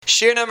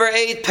Shir number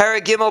 8,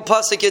 Paragimel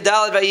Pasuk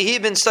Yadalad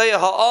Vayihi ben Soya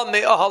Ha'am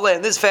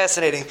Me'ahaleh. This is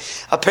fascinating.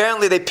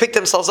 Apparently they picked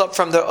themselves up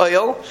from the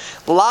oil,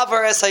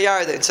 Lavar Es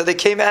HaYarden. So they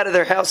came out of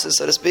their houses,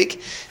 so to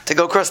speak, to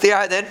go across the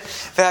Yarden.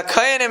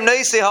 V'hakayanim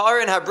Neisi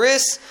Ha'aron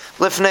Habris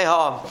Lifnei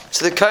Ha'am.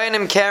 So the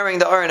Kayanim carrying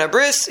the Aron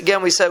Habris.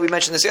 Again, we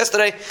mentioned this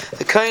yesterday.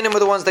 The Kayanim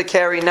were the ones that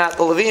carry not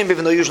the Levium,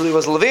 even though usually it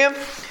was the Levium.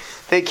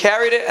 They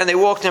carried it and they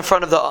walked in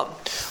front of the Am.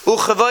 When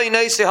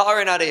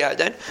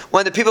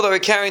the people that were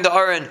carrying the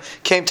Aron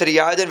came to the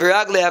Yarden,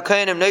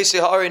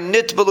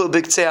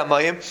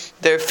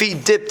 their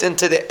feet dipped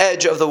into the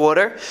edge of the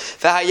water.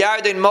 The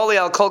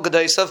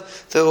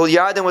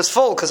Yarden was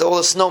full because all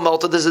the snow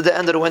melted. This is the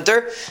end of the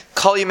winter.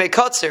 Kol Yimei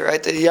Katzer,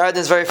 right? The Yarden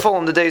is very full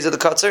in the days of the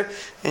Katzer.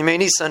 Yimei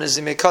Nisan is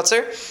Yimei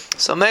Katzer.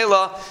 So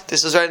Mela,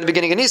 this was right in the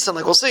beginning of Nisan,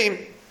 like we'll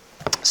see.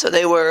 So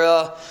they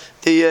were.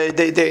 They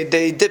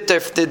dipped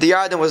the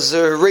Yarden was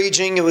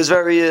raging. It was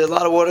a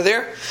lot of water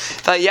there.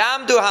 The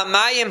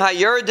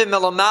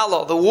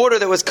water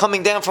that was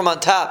coming down from on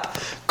top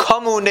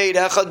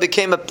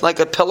became like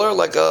a pillar,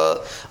 like a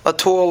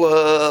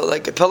tall,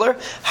 like a pillar.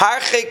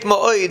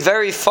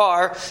 Very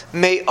far. So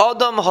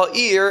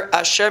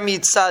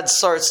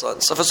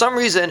for some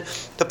reason,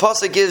 the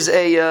pasuk gives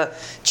a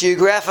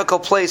geographical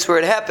place where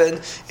it happened.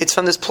 It's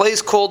from this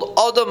place called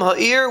Adam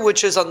Ha'ir,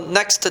 which is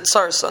next to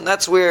Tzarsan.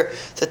 That's where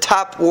the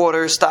top water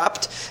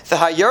stopped. The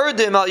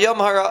Hayardim al Yom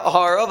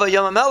Ha'arava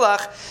Yom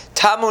HaMelech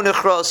Tamu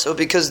Nechrosu,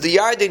 because the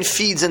Yarden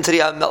feeds into the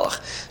Yam Melech.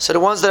 So the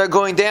ones that are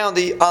going down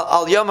the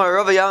al Yom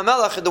Ha'arava Yam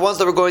HaMelech, the ones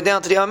that were going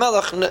down to the Yam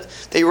Melech,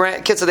 they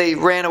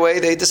ran away,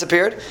 they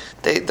disappeared.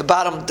 The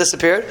bottom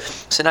disappeared.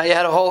 So now you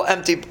had a whole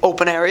empty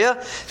open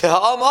area. So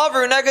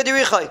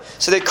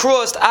they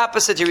crossed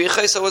opposite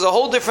Yerichai. So it was a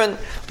whole different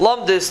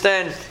lumdis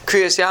than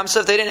Kriyas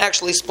Yamsuf. They didn't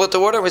actually split the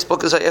water. We spoke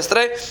this out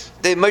yesterday.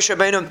 Moshe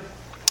Rabbeinu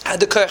had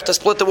the koach to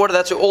split the water.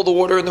 That's where all the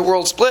water in the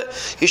world split.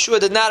 Yeshua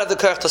did not have the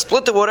koach to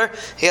split the water.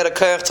 He had a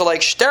koach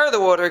to stir the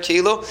water,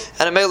 kilo,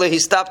 and Amele he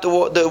stopped the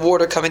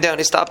water coming down.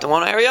 He stopped in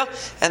one area,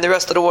 and the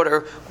rest of the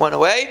water went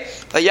away.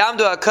 But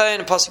Yamdu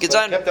HaKayin Pasuk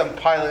Yitzayin kept them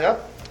piling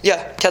up.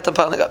 Yeah, kept them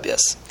piling up.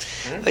 Yes.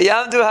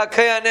 Yamdu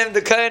HaKayanim,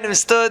 the Kayanim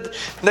stood.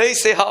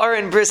 Neisei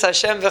Ha'aron Bris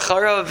Hashem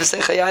v'Charav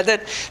v'Secha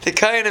Yarden. The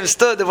Kayanim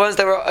stood. The ones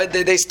that were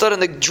they stood on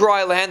the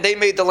dry land. They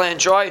made the land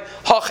dry.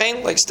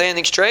 Hachin, like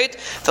standing straight.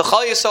 The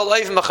Chal Yisrael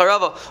Oivim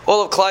v'Charava.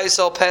 All of Klal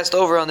Yisrael passed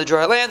over on the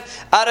dry land.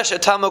 Arash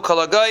Atamu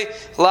Kalagai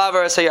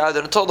Lavar Es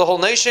HaYarden, until the whole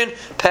nation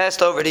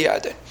passed over the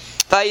Yarden.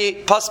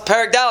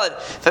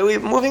 We're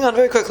moving on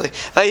very quickly.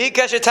 When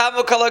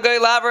Klal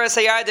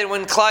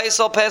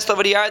Yisrael passed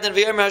over the Yarden,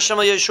 the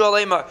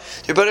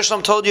Rebbe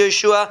Shalom told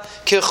Yeshua,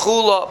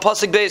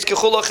 Pasuk Beis,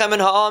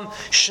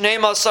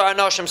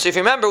 so if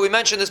you remember, we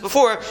mentioned this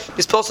before, you're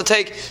supposed to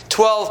take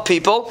 12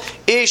 people,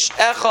 Ish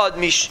Echad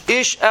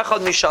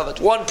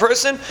Mishavet, one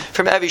person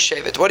from every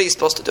Shevet. What are you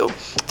supposed to do?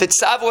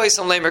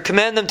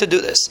 Command them to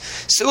do this.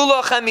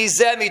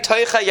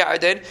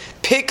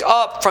 Pick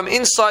up from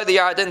inside the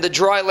Yarden, the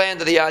dry land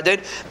of the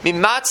Yarden,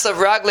 mimatzav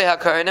raglei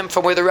hakayanim,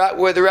 from where the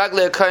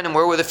raglei hakayanim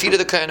were, where the feet of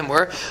the kayanim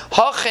were.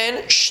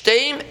 Hachin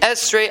shteim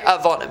esrei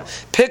avonim.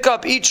 Pick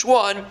up each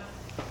one.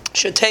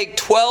 Should take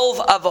 12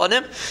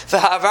 avonim.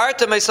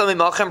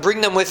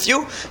 Bring them with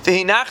you.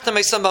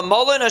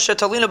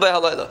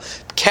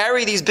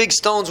 Carry these big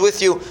stones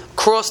with you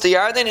across the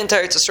Yarden into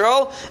Eretz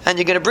Yisrael, and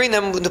you're going to bring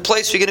them to the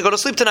place where you're going to go to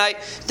sleep tonight.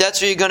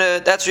 That's where you're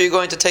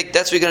going to take.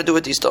 That's what you're going to do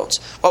with these stones.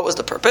 What was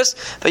the purpose?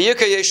 The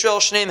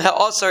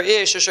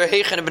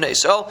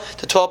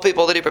 12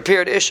 people that he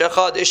prepared. Ish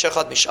echad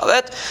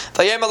mishavet.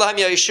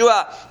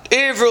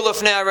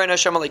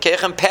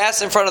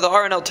 Pass in front of the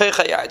Aron al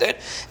Teicha Yarden.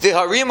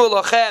 V'harimu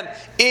lachem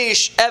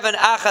ish evan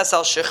achas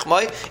al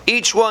shechmai.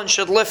 Each one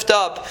should lift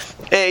up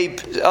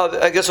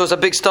I guess it was a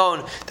big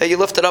stone that you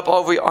lifted up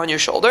over on your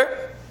shoulder.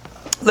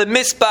 The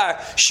mispar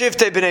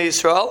shivtei bnei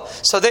Yisrael.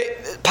 So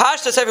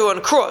pashtas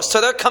everyone crossed. So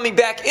they're coming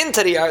back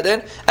into the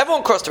Yarden.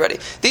 Everyone crossed already.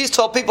 These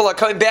 12 people are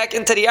coming back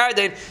into the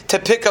Yarden to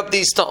pick up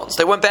these stones.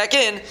 They went back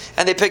in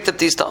and they picked up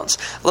these stones.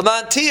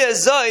 Lamantia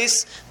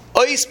zois.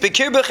 Ois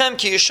bekirbechem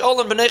ki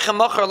yisholim b'nechem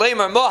machar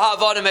leimer moha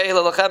avonim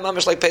eila lachem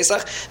mamish like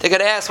Pesach. They're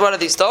going to ask, what are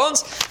these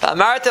stones?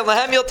 Amartem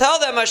lahem, you'll tell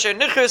them asher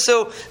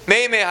nichrusu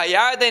meimei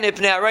hayarden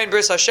ipnei harayin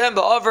bris Hashem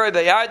ba'over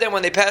b'yarden.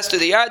 When they passed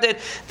through the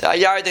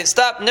Yarden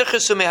stopped.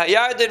 Nichrusu me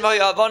hayarden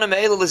moha avonim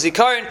eila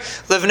l'zikaron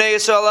livnei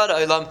Yisrael ad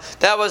olam.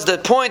 That was the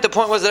point. The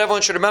point was that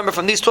everyone should remember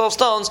from these 12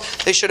 stones,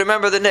 they should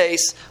remember the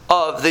nace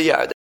of the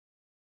Yarden.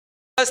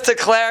 Just to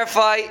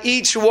clarify,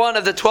 each one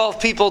of the 12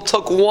 people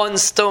took one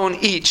stone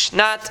each.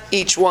 Not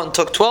each one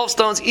took 12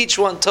 stones, each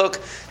one took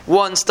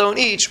one stone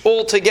each.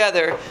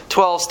 Altogether,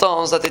 12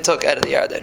 stones that they took out of the Yarden.